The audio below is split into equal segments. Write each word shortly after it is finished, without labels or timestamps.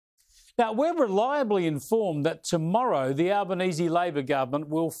Now, we're reliably informed that tomorrow the Albanese Labor government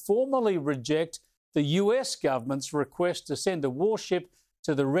will formally reject the US government's request to send a warship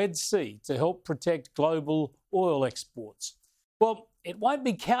to the Red Sea to help protect global oil exports. Well, it won't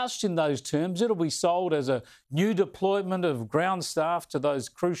be couched in those terms. It'll be sold as a new deployment of ground staff to those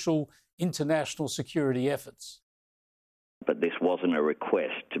crucial international security efforts. But this wasn't a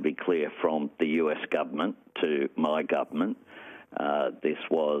request, to be clear, from the US government to my government. This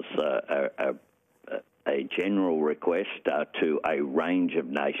was a general request to a range of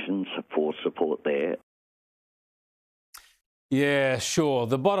nations for support there. Yeah, sure.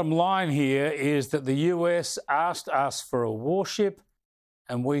 The bottom line here is that the US asked us for a warship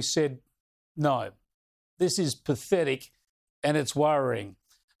and we said no. This is pathetic and it's worrying.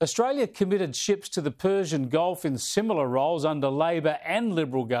 Australia committed ships to the Persian Gulf in similar roles under Labor and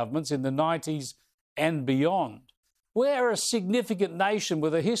Liberal governments in the 90s and beyond. We're a significant nation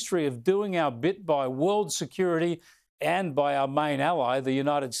with a history of doing our bit by world security and by our main ally, the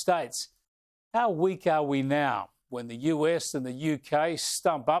United States. How weak are we now when the US and the UK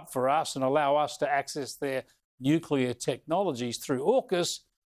stump up for us and allow us to access their nuclear technologies through AUKUS?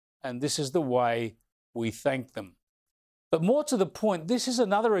 And this is the way we thank them. But more to the point, this is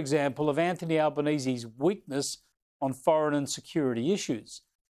another example of Anthony Albanese's weakness on foreign and security issues.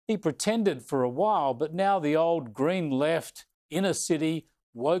 He pretended for a while, but now the old green left, inner city,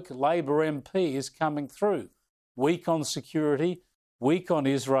 woke Labor MP is coming through. Weak on security, weak on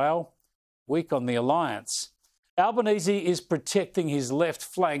Israel, weak on the alliance. Albanese is protecting his left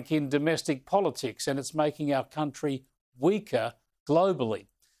flank in domestic politics, and it's making our country weaker globally.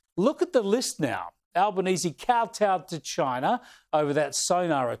 Look at the list now. Albanese kowtowed to China over that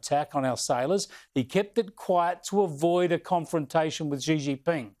sonar attack on our sailors. He kept it quiet to avoid a confrontation with Xi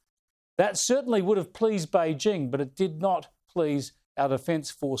Jinping. That certainly would have pleased Beijing, but it did not please our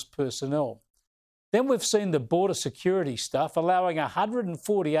Defence Force personnel. Then we've seen the border security stuff, allowing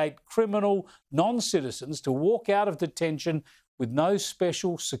 148 criminal non-citizens to walk out of detention with no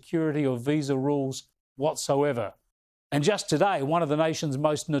special security or visa rules whatsoever. And just today, one of the nation's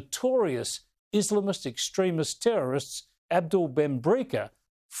most notorious Islamist extremist terrorists, Abdul Benbrika,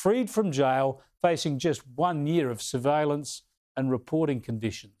 freed from jail, facing just 1 year of surveillance and reporting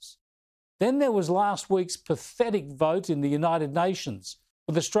conditions. Then there was last week's pathetic vote in the United Nations,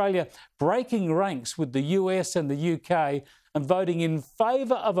 with Australia breaking ranks with the US and the UK and voting in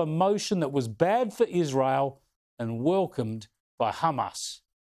favour of a motion that was bad for Israel and welcomed by Hamas.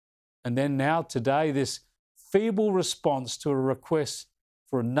 And then now, today, this feeble response to a request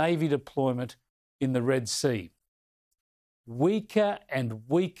for a Navy deployment in the Red Sea. Weaker and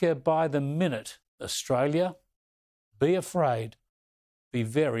weaker by the minute, Australia. Be afraid. Be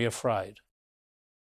very afraid.